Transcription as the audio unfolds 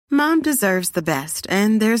Mom deserves the best,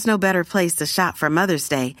 and there's no better place to shop for Mother's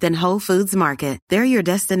Day than Whole Foods Market. They're your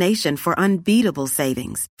destination for unbeatable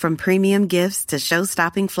savings, from premium gifts to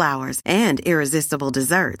show-stopping flowers and irresistible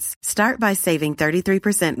desserts. Start by saving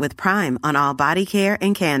 33% with Prime on all body care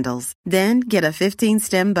and candles. Then get a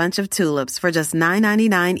 15-stem bunch of tulips for just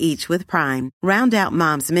 $9.99 each with Prime. Round out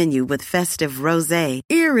Mom's menu with festive rosé,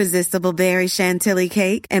 irresistible berry chantilly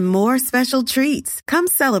cake, and more special treats. Come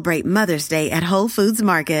celebrate Mother's Day at Whole Foods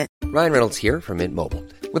Market. Ryan Reynolds here from Mint Mobile.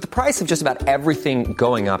 With the price of just about everything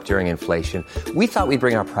going up during inflation, we thought we'd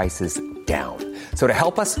bring our prices down. So to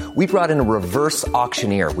help us, we brought in a reverse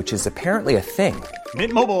auctioneer, which is apparently a thing.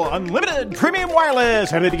 Mint Mobile Unlimited Premium Wireless.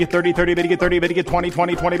 How to get 30, 30, how to get 30, how to get 20,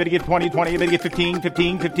 20, 20, how to get 20, 20, how to get 15,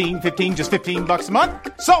 15, 15, 15, just $15 a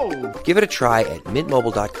month? Sold! Give it a try at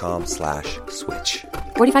mintmobile.com/switch.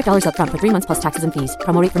 $45 up front for 3 months plus taxes and fees.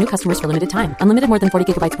 Promo rate for new customers for limited time. Unlimited more than 40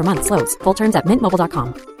 gigabytes per month. Slows full terms at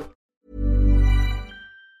mintmobile.com.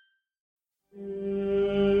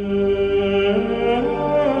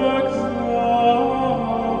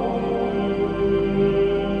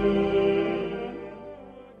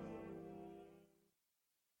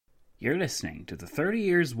 You're listening to The 30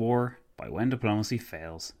 Years' War by When Diplomacy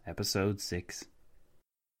Fails, Episode 6.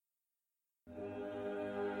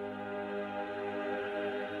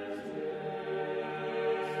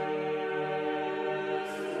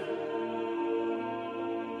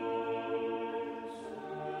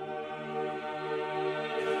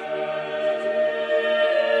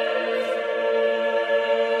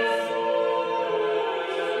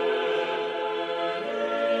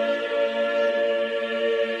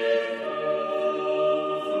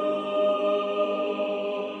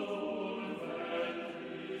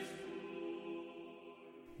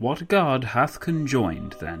 What God hath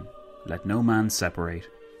conjoined, then, let no man separate.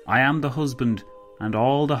 I am the husband, and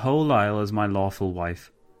all the whole isle is my lawful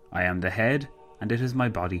wife. I am the head, and it is my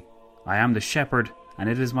body. I am the shepherd, and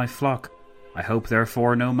it is my flock. I hope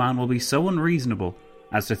therefore no man will be so unreasonable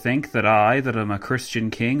as to think that I, that am a Christian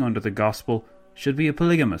king under the gospel, should be a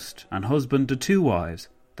polygamist, and husband to 2 wives,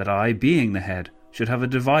 that I, being the head, should have a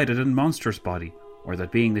divided and monstrous body, or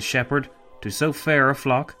that being the shepherd, to so fair a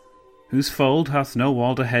flock, whose fold hath no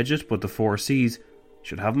wall to hedge it but the 4 seas,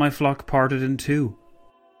 should have my flock parted in 2.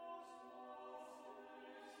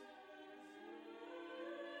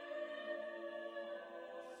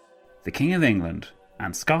 The King of England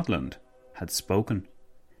and Scotland had spoken.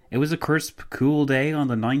 It was a crisp, cool day on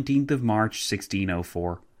the 19th of March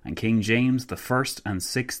 1604, and King James the First and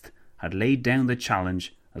Sixth had laid down the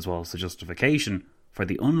challenge, as well as the justification, for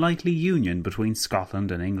the unlikely union between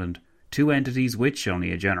Scotland and England, 2 entities which,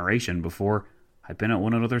 only a generation before, had been at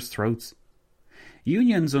one another's throats.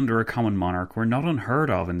 Unions under a common monarch were not unheard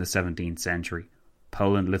of in the 17th century.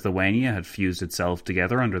 Poland-Lithuania had fused itself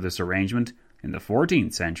together under this arrangement in the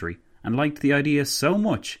 14th century, and liked the idea so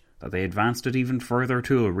much that they advanced it even further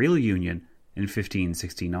to a real union in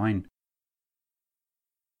 1569.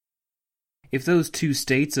 If those 2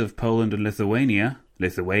 states of Poland and Lithuania,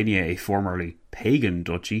 Lithuania a formerly pagan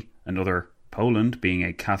duchy, another Poland being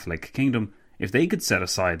a Catholic kingdom, if they could set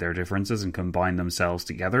aside their differences and combine themselves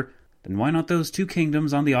together, then why not those 2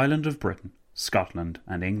 kingdoms on the island of Britain, Scotland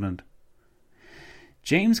and England?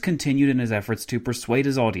 James continued in his efforts to persuade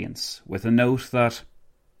his audience, with a note that,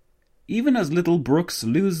 even as little brooks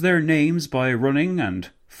lose their names by running and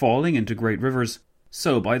falling into great rivers,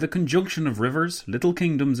 so by the conjunction of rivers, little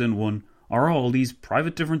kingdoms in one, are all these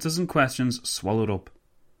private differences and questions swallowed up.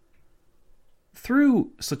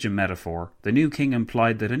 Through such a metaphor, the new king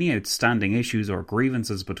implied that any outstanding issues or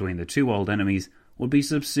grievances between the 2 old enemies would be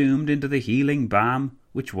subsumed into the healing balm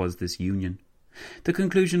which was this union. The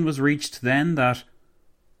conclusion was reached then that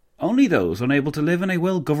only those unable to live in a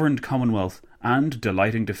well-governed commonwealth and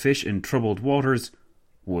delighting to fish in troubled waters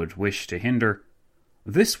would wish to hinder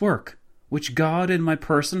this work which God in my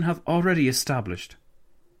person hath already established.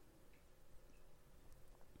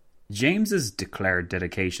 James's declared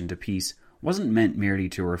dedication to peace wasn't meant merely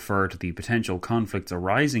to refer to the potential conflicts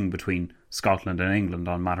arising between Scotland and England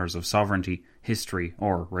on matters of sovereignty, history,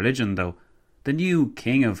 or religion, though. The new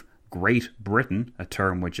King of Great Britain, a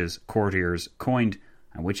term which his courtiers coined,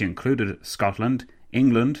 and which included Scotland,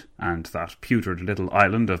 England, and that putrid little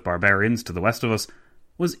island of barbarians to the west of us,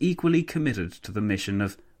 was equally committed to the mission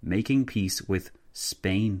of making peace with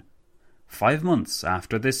Spain. 5 months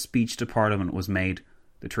after this speech to Parliament was made,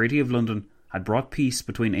 the Treaty of London had brought peace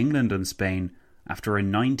between England and Spain after a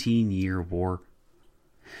 19-year war.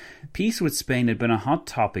 Peace with Spain had been a hot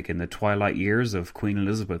topic in the twilight years of Queen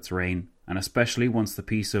Elizabeth's reign, and especially once the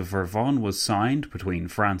Peace of Vervins was signed between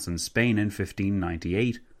France and Spain in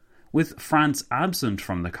 1598, With France absent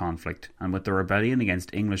from the conflict, and with the rebellion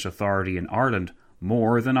against English authority in Ireland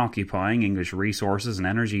more than occupying English resources and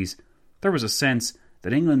energies, there was a sense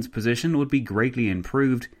that England's position would be greatly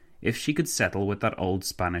improved if she could settle with that old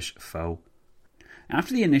Spanish foe.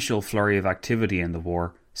 After the initial flurry of activity in the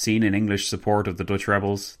war, seen in English support of the Dutch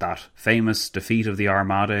rebels, that famous defeat of the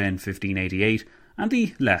Armada in 1588, and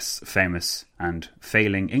the less famous and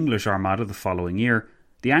failing English Armada the following year,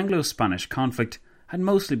 the Anglo-Spanish conflict had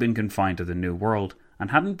mostly been confined to the New World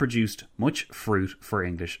and hadn't produced much fruit for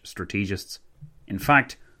English strategists. In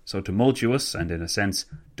fact, so tumultuous and, in a sense,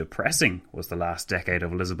 depressing was the last decade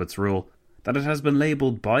of Elizabeth's rule, that it has been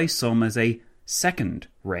labelled by some as a second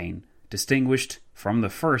reign, distinguished from the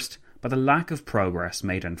first by the lack of progress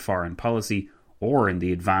made in foreign policy or in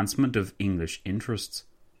the advancement of English interests.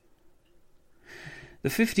 The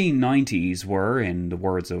 1590s were, in the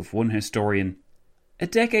words of one historian, a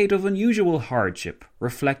decade of unusual hardship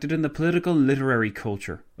reflected in the political and literary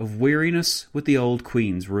culture of weariness with the old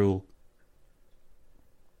Queen's rule.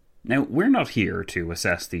 Now, we're not here to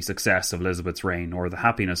assess the success of Elizabeth's reign or the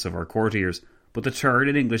happiness of her courtiers, but the turn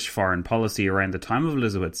in English foreign policy around the time of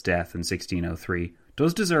Elizabeth's death in 1603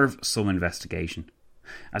 does deserve some investigation.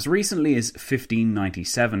 As recently as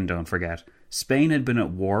 1597, don't forget, Spain had been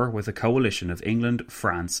at war with a coalition of England,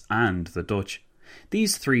 France and the Dutch.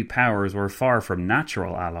 These three powers were far from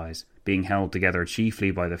natural allies, being held together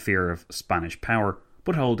chiefly by the fear of Spanish power,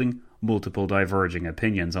 but holding multiple diverging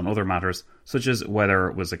opinions on other matters, such as whether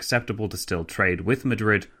it was acceptable to still trade with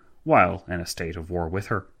Madrid while in a state of war with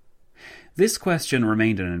her. This question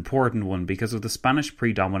remained an important one because of the Spanish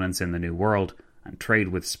predominance in the New World, and trade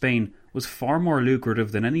with Spain was far more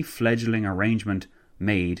lucrative than any fledgling arrangement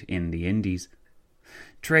made in the Indies.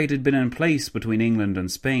 Trade had been in place between England and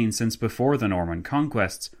Spain since before the Norman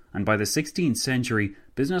conquests, and by the 16th century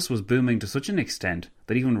business was booming to such an extent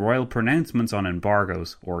that even royal pronouncements on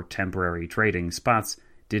embargoes or temporary trading spats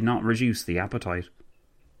did not reduce the appetite.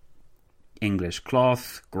 English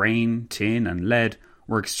cloth, grain, tin and lead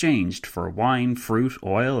were exchanged for wine, fruit,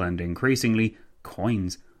 oil and increasingly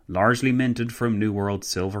coins, largely minted from New World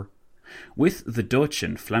silver. With the Dutch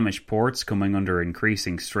and Flemish ports coming under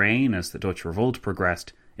increasing strain as the Dutch revolt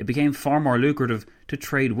progressed, it became far more lucrative to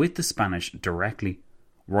trade with the Spanish directly.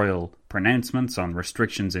 Royal pronouncements on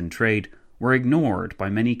restrictions in trade were ignored by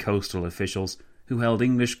many coastal officials who held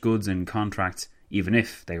English goods in contracts, even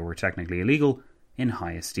if they were technically illegal, in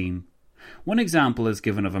high esteem. One example is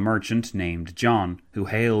given of a merchant named John, who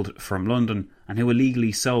hailed from London and who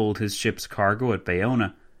illegally sold his ship's cargo at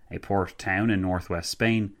Bayona, a port town in northwest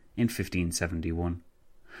Spain, in 1571.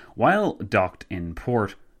 While docked in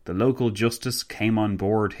port, the local justice came on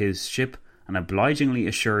board his ship and obligingly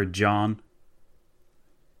assured John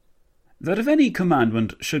that if any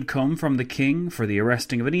commandment should come from the king for the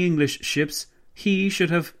arresting of any English ships, he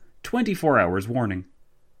should have 24 hours warning.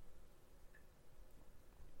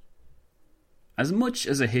 As much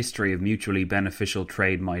as a history of mutually beneficial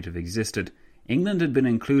trade might have existed, England had been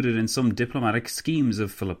included in some diplomatic schemes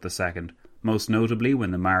of Philip II, most notably when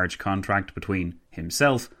the marriage contract between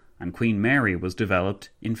himself and Queen Mary was developed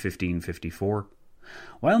in 1554.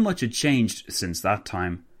 While much had changed since that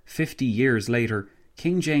time, 50 years later,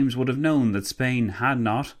 King James would have known that Spain had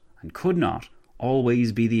not, and could not,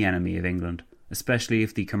 always be the enemy of England, especially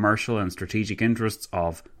if the commercial and strategic interests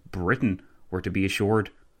of Britain were to be assured.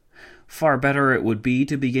 Far better it would be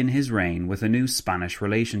to begin his reign with a new Spanish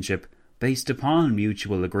relationship, based upon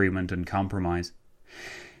mutual agreement and compromise.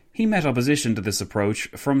 He met opposition to this approach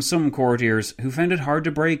from some courtiers who found it hard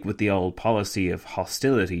to break with the old policy of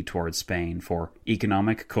hostility towards Spain for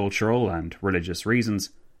economic, cultural and religious reasons,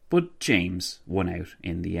 but James won out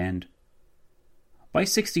in the end. By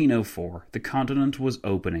 1604, the continent was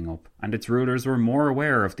opening up, and its rulers were more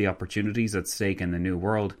aware of the opportunities at stake in the New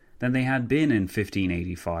World than they had been in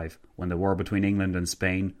 1585, when the war between England and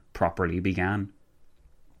Spain properly began.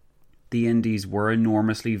 The Indies were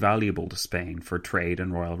enormously valuable to Spain for trade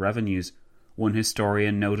and royal revenues. One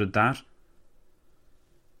historian noted that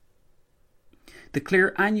the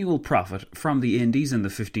clear annual profit from the Indies in the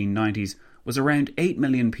 1590s was around 8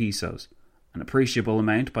 million pesos, an appreciable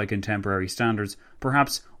amount by contemporary standards,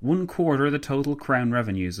 perhaps 1/4 the total crown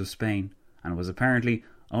revenues of Spain, and was apparently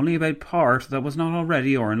only about part that was not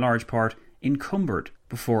already, or in large part, encumbered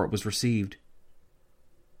before it was received.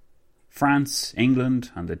 France,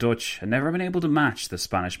 England and the Dutch had never been able to match the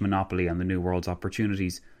Spanish monopoly on the New World's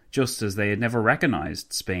opportunities, just as they had never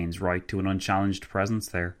recognised Spain's right to an unchallenged presence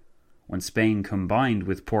there. When Spain combined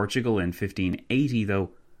with Portugal in 1580,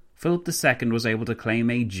 though, Philip II was able to claim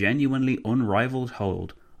a genuinely unrivalled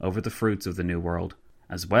hold over the fruits of the New World,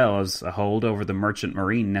 as well as a hold over the merchant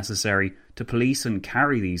marine necessary to police and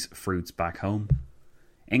carry these fruits back home.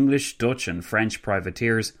 English, Dutch and French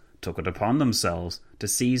privateers took it upon themselves to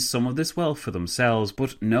seize some of this wealth for themselves,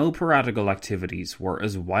 but no piratical activities were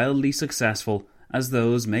as wildly successful as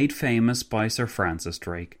those made famous by Sir Francis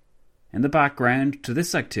Drake. In the background to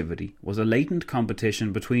this activity was a latent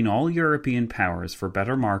competition between all European powers for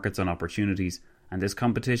better markets and opportunities, and this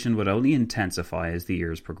competition would only intensify as the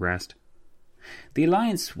years progressed. The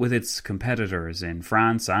alliance with its competitors in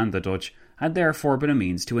France and the Dutch had therefore been a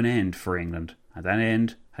means to an end for England, and that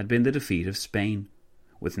end had been the defeat of Spain.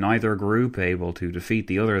 With neither group able to defeat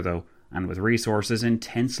the other though, and with resources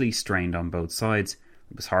intensely strained on both sides,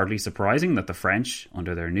 it was hardly surprising that the French,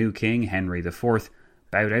 under their new king Henry IV,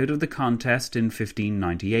 bowed out of the contest in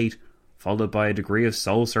 1598, followed by a degree of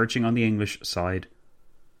soul-searching on the English side.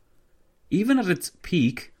 Even at its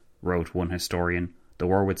peak, wrote one historian, the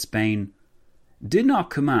war with Spain did not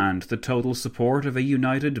command the total support of a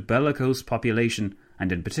united bellicose population,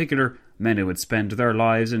 and in particular, men who had spent their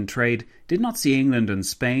lives in trade did not see England and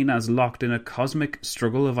Spain as locked in a cosmic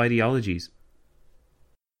struggle of ideologies.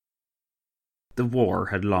 The war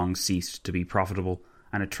had long ceased to be profitable,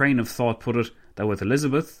 and a train of thought put it that with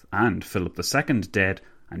Elizabeth and Philip II dead,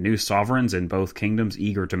 and new sovereigns in both kingdoms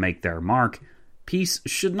eager to make their mark, peace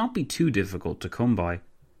should not be too difficult to come by.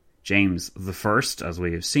 James I, as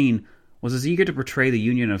we have seen, was as eager to portray the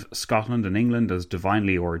union of Scotland and England as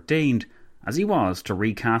divinely ordained as he was to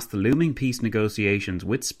recast the looming peace negotiations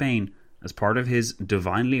with Spain as part of his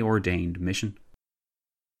divinely ordained mission.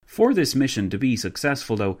 For this mission to be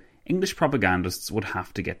successful, though, English propagandists would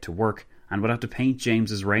have to get to work and would have to paint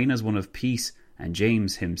James's reign as one of peace and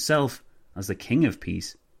James himself as the King of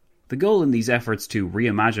Peace. The goal in these efforts to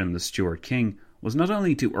reimagine the Stuart king was not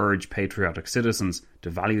only to urge patriotic citizens to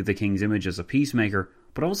value the king's image as a peacemaker,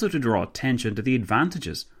 but also to draw attention to the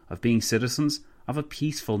advantages of being citizens of a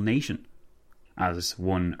peaceful nation. As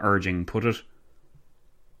one urging put it,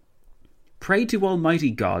 "Pray to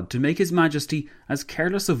Almighty God to make His Majesty as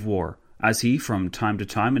careless of war, as He from time to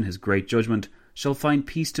time in His great judgment shall find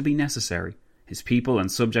peace to be necessary, His people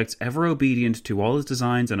and subjects ever obedient to all His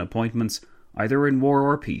designs and appointments, either in war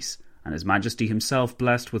or peace, and His Majesty Himself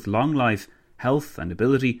blessed with long life, health and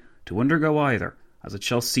ability to undergo either, as it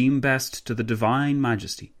shall seem best to the divine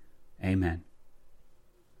Majesty. Amen."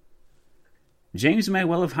 James may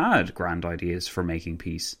well have had grand ideas for making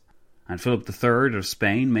peace, and Philip III of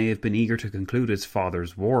Spain may have been eager to conclude his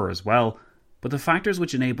father's war as well, but the factors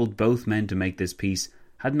which enabled both men to make this peace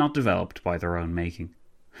had not developed by their own making.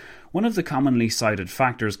 One of the commonly cited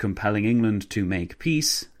factors compelling England to make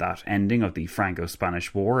peace, that ending of the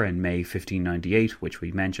Franco-Spanish War in May 1598, which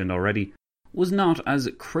we mentioned already, was not as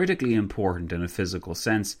critically important in a physical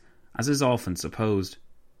sense as is often supposed.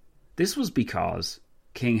 This was because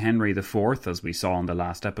King Henry IV, as we saw in the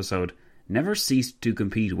last episode, never ceased to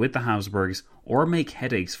compete with the Habsburgs or make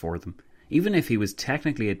headaches for them, even if he was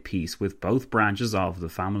technically at peace with both branches of the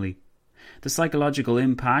family. The psychological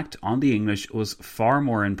impact on the English was far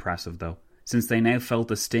more impressive though, since they now felt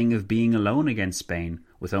the sting of being alone against Spain,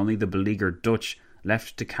 with only the beleaguered Dutch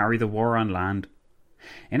left to carry the war on land.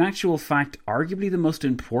 In actual fact, arguably the most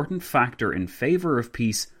important factor in favour of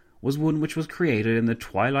peace was one which was created in the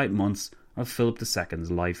twilight months of Philip II's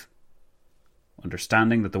life.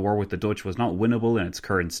 Understanding that the war with the Dutch was not winnable in its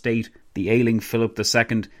current state, the ailing Philip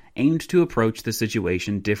II aimed to approach the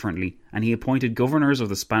situation differently, and he appointed governors of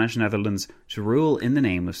the Spanish Netherlands to rule in the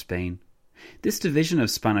name of Spain. This division of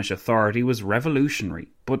Spanish authority was revolutionary,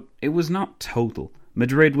 but it was not total.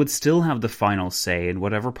 Madrid would still have the final say in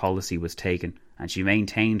whatever policy was taken, and she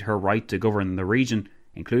maintained her right to govern the region,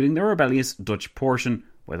 including the rebellious Dutch portion,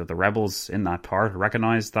 whether the rebels in that part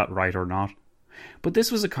recognised that right or not. But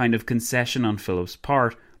this was a kind of concession on Philip's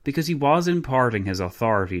part, because he was imparting his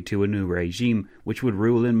authority to a new regime which would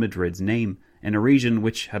rule in Madrid's name, in a region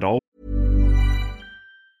which had all.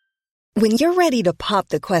 When you're ready to pop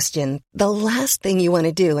the question, the last thing you want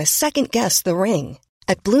to do is second-guess the ring.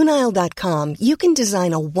 At BlueNile.com, you can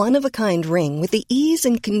design a one-of-a-kind ring with the ease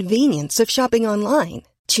and convenience of shopping online.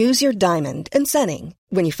 Choose your diamond and setting.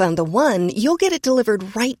 When you find the one, you'll get it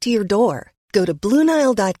delivered right to your door. Go to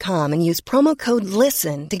BlueNile.com and use promo code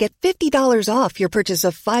LISTEN to get $50 off your purchase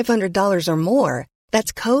of $500 or more.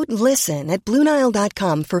 That's code LISTEN at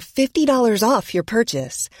BlueNile.com for $50 off your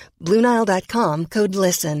purchase. BlueNile.com, code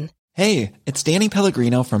LISTEN. Hey, it's Danny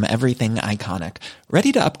Pellegrino from Everything Iconic.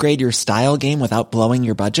 Ready to upgrade your style game without blowing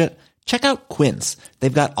your budget? Check out Quince.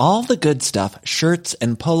 They've got all the good stuff, shirts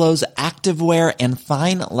and polos, activewear, and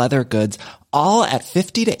fine leather goods, all at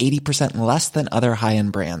 50 to 80% less than other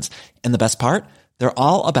high-end brands. And the best part? They're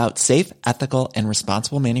all about safe, ethical, and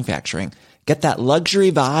responsible manufacturing. Get that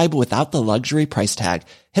luxury vibe without the luxury price tag.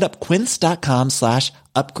 Hit up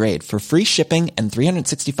quince.com/upgrade for free shipping and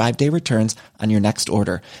 365-day returns on your next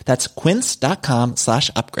order. That's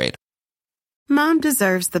quince.com/upgrade. Mom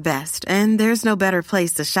deserves the best, and there's no better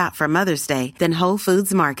place to shop for Mother's Day than Whole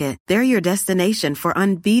Foods Market. They're your destination for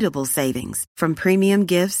unbeatable savings, from premium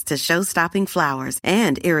gifts to show-stopping flowers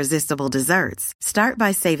and irresistible desserts. Start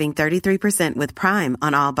by saving 33% with Prime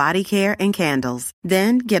on all body care and candles.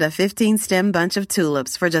 Then get a 15-stem bunch of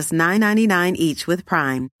tulips for just $9.99 each with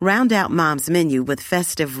Prime. Round out Mom's menu with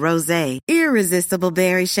festive rosé, irresistible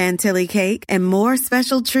berry chantilly cake, and more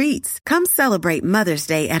special treats. Come celebrate Mother's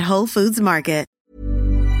Day at Whole Foods Market.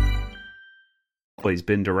 Always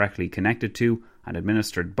been directly connected to and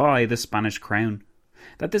administered by the Spanish crown.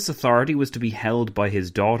 That this authority was to be held by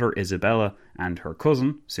his daughter Isabella and her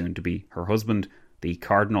cousin, soon to be her husband, the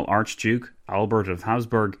Cardinal Archduke Albert of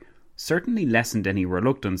Habsburg, certainly lessened any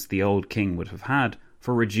reluctance the old king would have had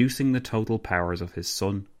for reducing the total powers of his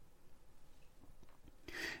son.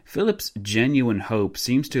 Philip's genuine hope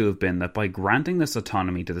seems to have been that by granting this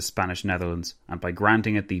autonomy to the Spanish Netherlands, and by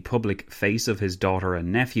granting it the public face of his daughter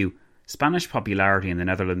and nephew, Spanish popularity in the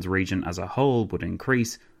Netherlands region as a whole would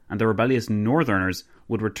increase, and the rebellious northerners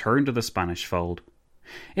would return to the Spanish fold.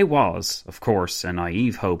 It was, of course, a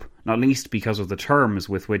naive hope, not least because of the terms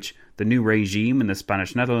with which the new regime in the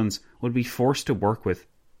Spanish Netherlands would be forced to work with.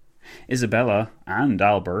 Isabella and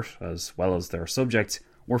Albert, as well as their subjects,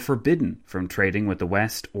 were forbidden from trading with the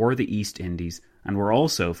West or the East Indies, and were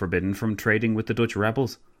also forbidden from trading with the Dutch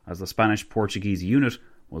rebels, as the Spanish-Portuguese unit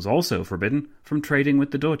was also forbidden from trading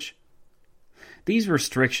with the Dutch. These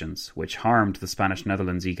restrictions, which harmed the Spanish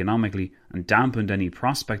Netherlands economically and dampened any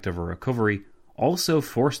prospect of a recovery, also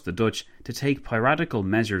forced the Dutch to take piratical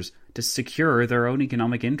measures to secure their own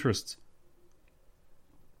economic interests.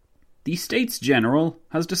 "The States General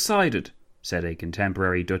has decided," said a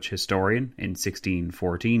contemporary Dutch historian in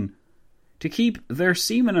 1614, "to keep their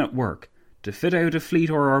seamen at work, to fit out a fleet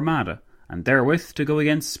or armada, and therewith to go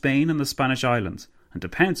against Spain and the Spanish islands, and to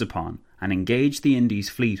pounce upon and engage the Indies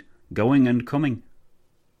fleet, going and coming."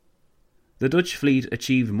 The Dutch fleet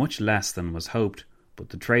achieved much less than was hoped, but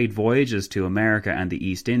the trade voyages to America and the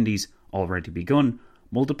East Indies, already begun,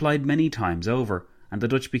 multiplied many times over, and the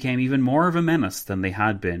Dutch became even more of a menace than they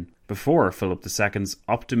had been before Philip II's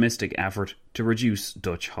optimistic effort to reduce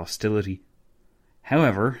Dutch hostility.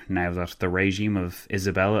 However, now that the regime of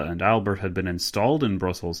Isabella and Albert had been installed in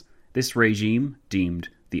Brussels, this regime, deemed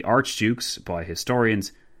the Archdukes by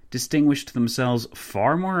historians, distinguished themselves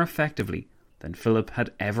far more effectively than Philip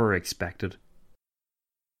had ever expected.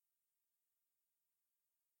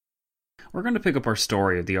 We're going to pick up our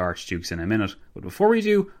story of the Archdukes in a minute, but before we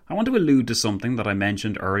do, I want to allude to something that I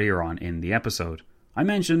mentioned earlier on in the episode. I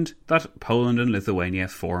mentioned that Poland and Lithuania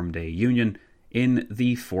formed a union in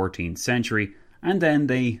the 14th century, and then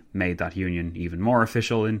they made that union even more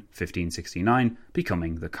official in 1569,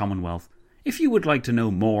 becoming the Commonwealth. If you would like to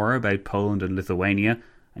know more about Poland and Lithuania,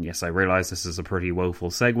 and yes, I realise this is a pretty woeful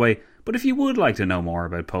segue, but if you would like to know more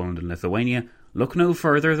about Poland and Lithuania, look no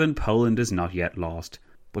further than Poland is Not Yet Lost.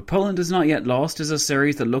 But Poland is Not Yet Lost is a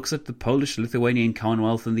series that looks at the Polish-Lithuanian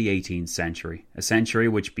Commonwealth in the 18th century, a century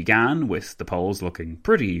which began with the Poles looking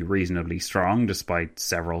pretty reasonably strong despite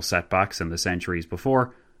several setbacks in the centuries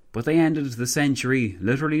before, but they ended the century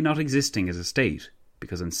literally not existing as a state,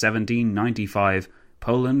 because in 1795,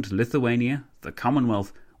 Poland, Lithuania, the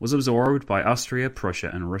Commonwealth, was absorbed by Austria, Prussia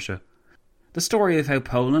and Russia. The story of how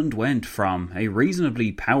Poland went from a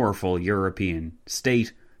reasonably powerful European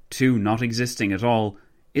state to not existing at all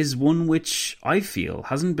is one which I feel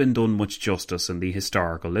hasn't been done much justice in the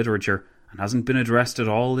historical literature and hasn't been addressed at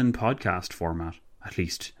all in podcast format, at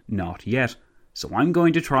least not yet. So I'm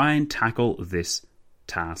going to try and tackle this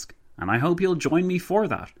task, and I hope you'll join me for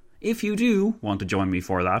that. If you do want to join me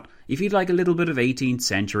for that, if you'd like a little bit of 18th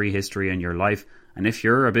century history in your life, and if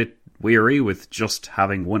you're a bit weary with just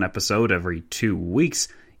having one episode every 2 weeks,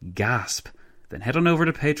 gasp, then head on over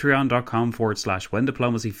to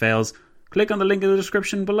patreon.com/whendiplomacyfails, click on the link in the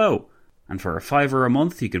description below, and for $5 a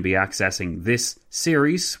month you can be accessing this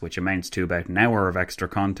series, which amounts to about an hour of extra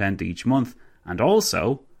content each month, and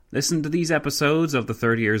also listen to these episodes of the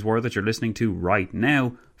 30 Years War that you're listening to right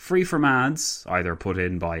now, free from ads, either put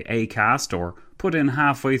in by Acast or put in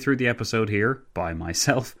halfway through the episode here by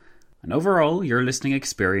myself. And overall, your listening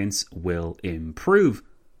experience will improve.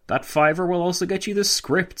 That $5 will also get you the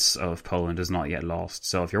scripts of Poland is Not Yet Lost.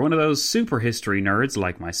 So if you're one of those super history nerds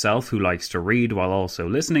like myself who likes to read while also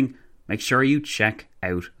listening, make sure you check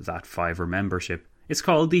out that $5 membership. It's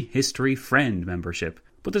called the History Friend membership.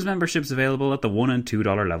 but there's memberships available at the $1 and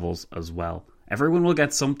 $2 levels as well. Everyone will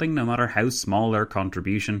get something no matter how small their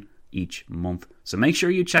contribution each month. So make sure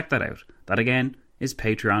you check that out. That again is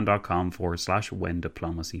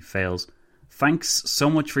patreon.com/whendiplomacyfails. Thanks so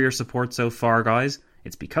much for your support so far, guys.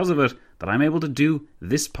 It's because of it that I'm able to do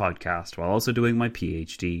this podcast while also doing my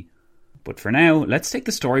PhD. But for now, let's take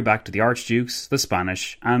the story back to the Archdukes, the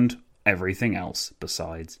Spanish, and everything else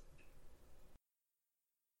besides.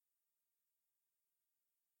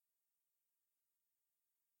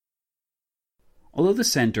 Although the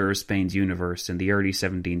centre of Spain's universe in the early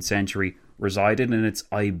 17th century resided in its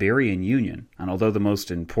Iberian Union, and although the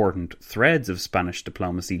most important threads of Spanish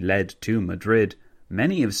diplomacy led to Madrid,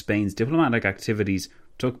 many of Spain's diplomatic activities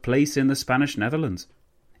took place in the Spanish Netherlands.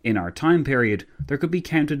 In our time period, there could be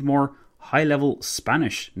counted more high-level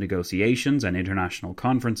Spanish negotiations and international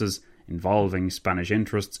conferences involving Spanish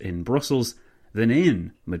interests in Brussels than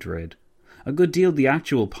in Madrid. A good deal of the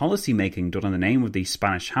actual policy-making done in the name of the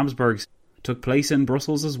Spanish Habsburgs took place in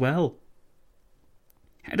Brussels as well.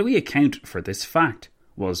 How do we account for this fact?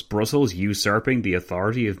 Was Brussels usurping the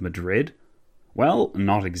authority of Madrid? Well,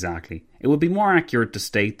 not exactly. It would be more accurate to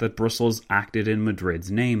state that Brussels acted in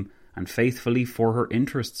Madrid's name and faithfully for her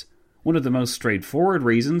interests. One of the most straightforward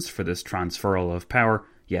reasons for this transferal of power,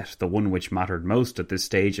 yet the one which mattered most at this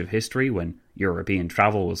stage of history when European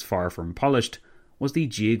travel was far from polished, was the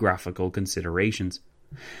geographical considerations.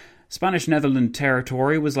 Spanish Netherland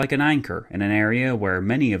territory was like an anchor in an area where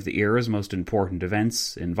many of the era's most important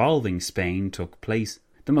events involving Spain took place.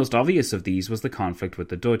 The most obvious of these was the conflict with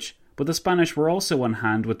the Dutch, but the Spanish were also on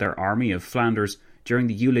hand with their Army of Flanders during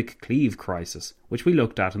the Jülich-Cleves crisis, which we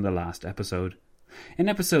looked at in the last episode. In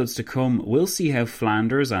episodes to come, we'll see how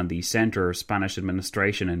Flanders and the centre of Spanish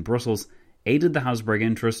administration in Brussels aided the Habsburg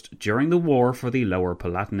interest during the war for the Lower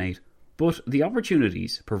Palatinate. But the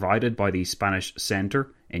opportunities provided by the Spanish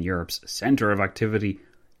centre, in Europe's centre of activity,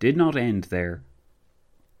 did not end there.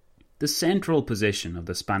 The central position of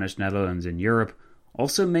the Spanish Netherlands in Europe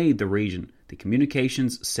also made the region the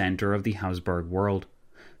communications centre of the Habsburg world.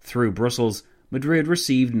 Through Brussels, Madrid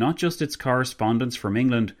received not just its correspondence from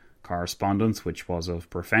England, correspondence which was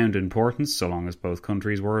of profound importance so long as both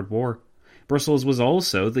countries were at war. Brussels was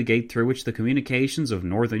also the gate through which the communications of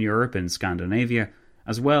Northern Europe and Scandinavia,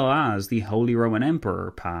 as well as the Holy Roman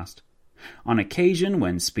Emperor, passed. On occasion,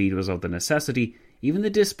 when speed was of the necessity, even the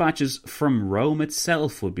dispatches from Rome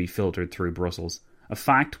itself would be filtered through Brussels, a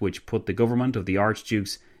fact which put the government of the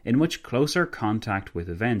Archdukes in much closer contact with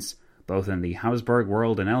events, both in the Habsburg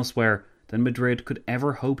world and elsewhere, than Madrid could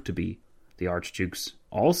ever hope to be. The Archdukes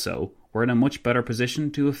also were in a much better position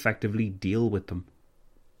to effectively deal with them.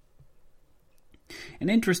 An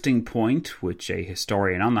interesting point, which a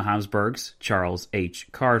historian on the Habsburgs, Charles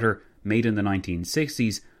H. Carter, made in the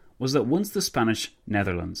 1960s, was that once the Spanish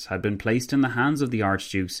Netherlands had been placed in the hands of the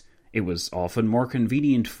Archdukes, it was often more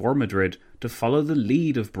convenient for Madrid to follow the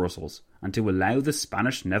lead of Brussels and to allow the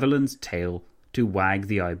Spanish Netherlands' tail to wag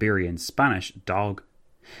the Iberian Spanish dog.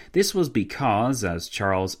 This was because, as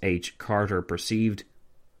Charles H. Carter perceived,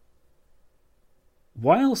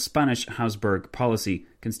 while Spanish Habsburg policy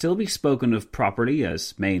can still be spoken of properly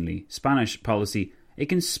as mainly Spanish policy, a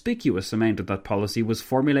conspicuous amount of that policy was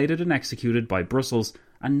formulated and executed by Brussels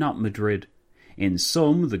and not Madrid. In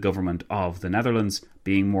sum, the government of the Netherlands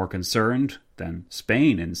being more concerned than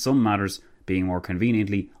Spain in some matters, being more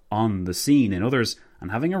conveniently on the scene in others,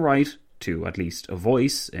 and having a right to at least a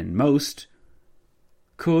voice in most,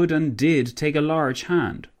 could and did take a large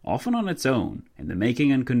hand, often on its own, in the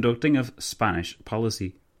making and conducting of Spanish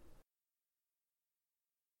policy.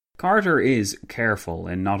 Carter is careful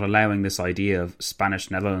in not allowing this idea of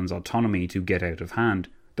Spanish Netherlands autonomy to get out of hand.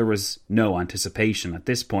 There was no anticipation at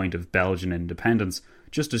this point of Belgian independence,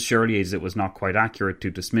 just as surely as it was not quite accurate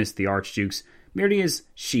to dismiss the Archdukes merely as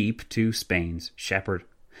sheep to Spain's shepherd.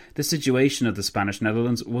 The situation of the Spanish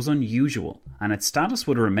Netherlands was unusual, and its status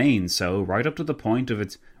would remain so right up to the point of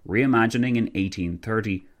its reimagining in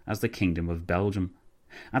 1830 as the Kingdom of Belgium.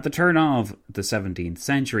 At the turn of the 17th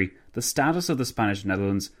century, the status of the Spanish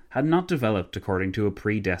Netherlands had not developed according to a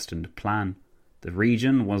predestined plan. The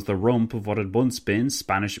region was the rump of what had once been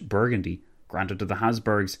Spanish Burgundy, granted to the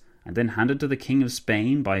Habsburgs and then handed to the King of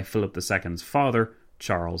Spain by Philip II's father,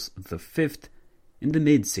 Charles V, in the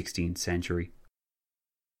mid-16th century.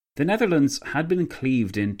 The Netherlands had been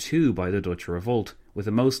cleaved in two by the Dutch revolt, with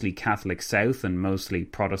a mostly Catholic south and mostly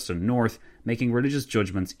Protestant north making religious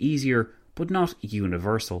judgments easier, but not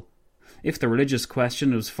universal. If the religious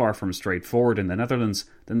question was far from straightforward in the Netherlands,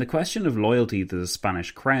 then the question of loyalty to the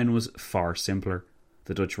Spanish crown was far simpler.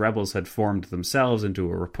 The Dutch rebels had formed themselves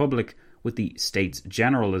into a republic with the States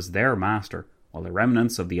General as their master, while the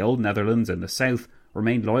remnants of the old Netherlands in the south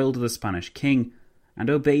remained loyal to the Spanish king and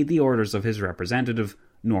obeyed the orders of his representative,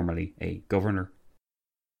 normally a governor.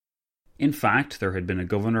 In fact, there had been a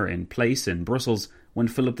governor in place in Brussels when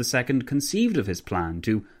Philip II conceived of his plan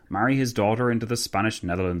to marry his daughter into the Spanish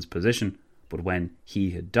Netherlands position, but when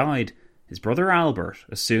he had died, his brother Albert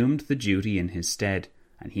assumed the duty in his stead,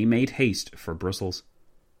 and he made haste for Brussels.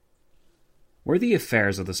 Where the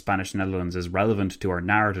affairs of the Spanish Netherlands is relevant to our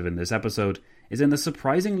narrative in this episode is in the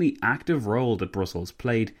surprisingly active role that Brussels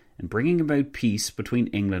played in bringing about peace between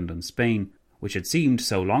England and Spain, which had seemed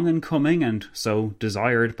so long in coming and so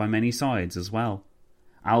desired by many sides as well.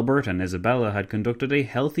 Albert and Isabella had conducted a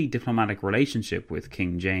healthy diplomatic relationship with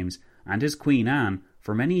King James and his Queen Anne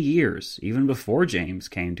for many years, even before James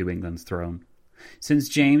came to England's throne. Since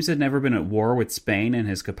James had never been at war with Spain in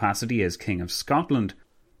his capacity as King of Scotland,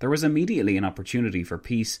 there was immediately an opportunity for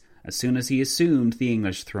peace as soon as he assumed the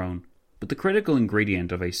English throne. But the critical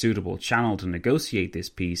ingredient of a suitable channel to negotiate this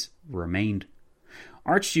peace remained.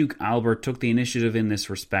 Archduke Albert took the initiative in this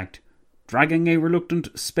respect, dragging a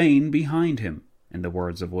reluctant Spain behind him, in the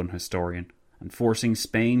words of one historian, and forcing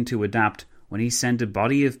Spain to adapt when he sent a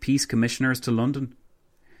body of peace commissioners to London.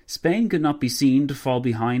 Spain could not be seen to fall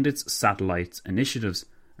behind its satellites' initiatives,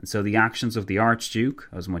 and so the actions of the Archduke,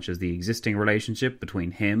 as much as the existing relationship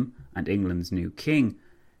between him and England's new king,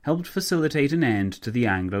 helped facilitate an end to the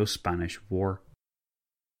Anglo-Spanish War.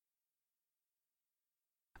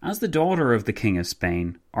 As the daughter of the King of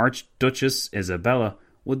Spain, Archduchess Isabella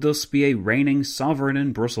would thus be a reigning sovereign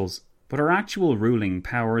in Brussels, but her actual ruling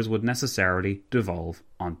powers would necessarily devolve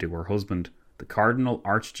onto her husband, the Cardinal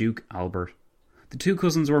Archduke Albert. The two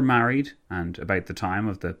cousins were married, and about the time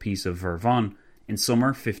of the Peace of Vervins, in summer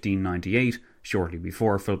 1598, shortly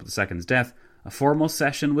before Philip II's death, a formal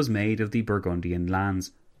cession was made of the Burgundian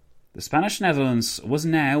lands. The Spanish Netherlands was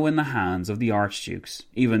now in the hands of the Archdukes,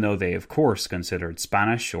 even though they of course considered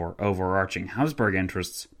Spanish or overarching Habsburg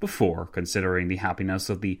interests before considering the happiness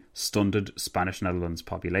of the stunted Spanish Netherlands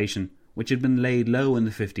population, which had been laid low in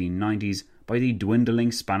the 1590s by the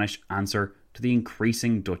dwindling Spanish answer to the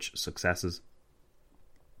increasing Dutch successes.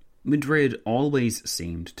 Madrid always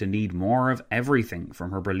seemed to need more of everything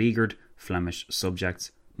from her beleaguered Flemish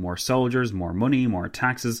subjects. More soldiers, more money, more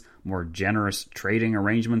taxes, more generous trading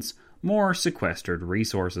arrangements, more sequestered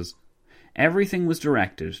resources. Everything was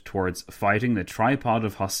directed towards fighting the tripod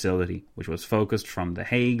of hostility, which was focused from The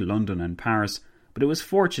Hague, London and Paris, but it was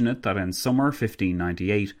fortunate that in summer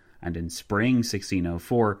 1598 and in spring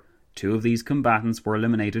 1604, two of these combatants were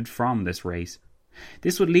eliminated from this race.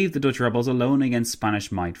 This would leave the Dutch rebels alone against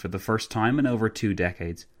Spanish might for the first time in over 2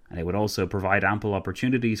 decades, and it would also provide ample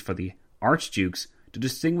opportunities for the archdukes to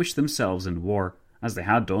distinguish themselves in war, as they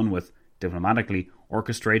had done with diplomatically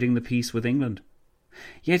orchestrating the peace with England.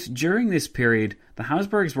 Yet during this period, the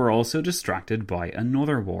Habsburgs were also distracted by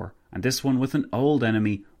another war, and this one with an old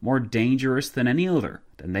enemy more dangerous than any other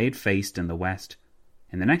than they had faced in the West.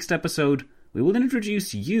 In the next episode, we will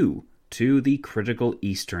introduce you to the critical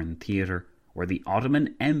Eastern theatre, where the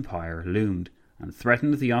Ottoman Empire loomed and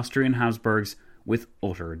threatened the Austrian Habsburgs with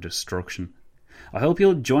utter destruction. I hope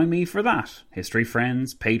you'll join me for that, history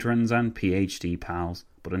friends, patrons and PhD pals.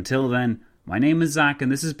 But until then, my name is Zach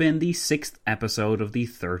and this has been the 6th episode of the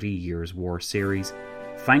 30 Years War series.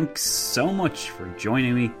 Thanks so much for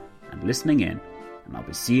joining me and listening in, and I'll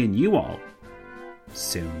be seeing you all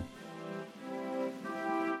soon.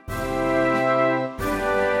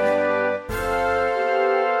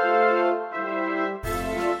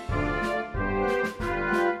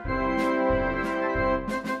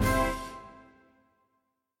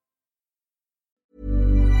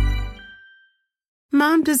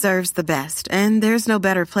 Mom deserves the best, and there's no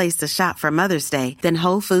better place to shop for Mother's Day than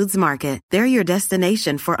Whole Foods Market. They're your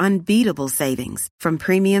destination for unbeatable savings, from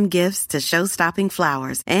premium gifts to show-stopping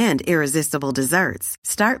flowers and irresistible desserts.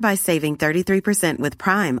 Start by saving 33% with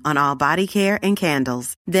Prime on all body care and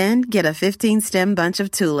candles. Then get a 15-stem bunch of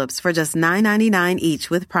tulips for just $9.99 each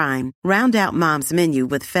with Prime. Round out Mom's menu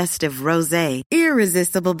with festive rosé,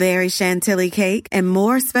 irresistible berry chantilly cake, and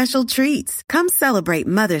more special treats. Come celebrate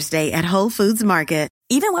Mother's Day at Whole Foods Market.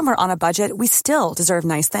 Even when we're on a budget, we still deserve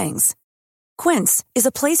nice things. Quince is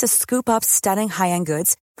a place to scoop up stunning high-end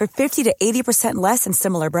goods for 50 to 80% less than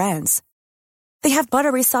similar brands. They have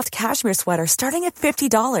buttery soft cashmere sweaters starting at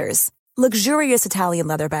 $50, luxurious Italian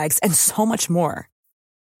leather bags, and so much more.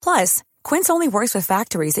 Plus, Quince only works with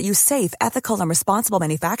factories that use safe, ethical, and responsible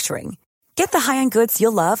manufacturing. Get the high-end goods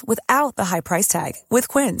you'll love without the high price tag with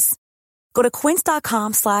Quince. Go to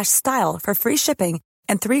quince.com/style for free shipping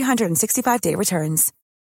and 365-day returns.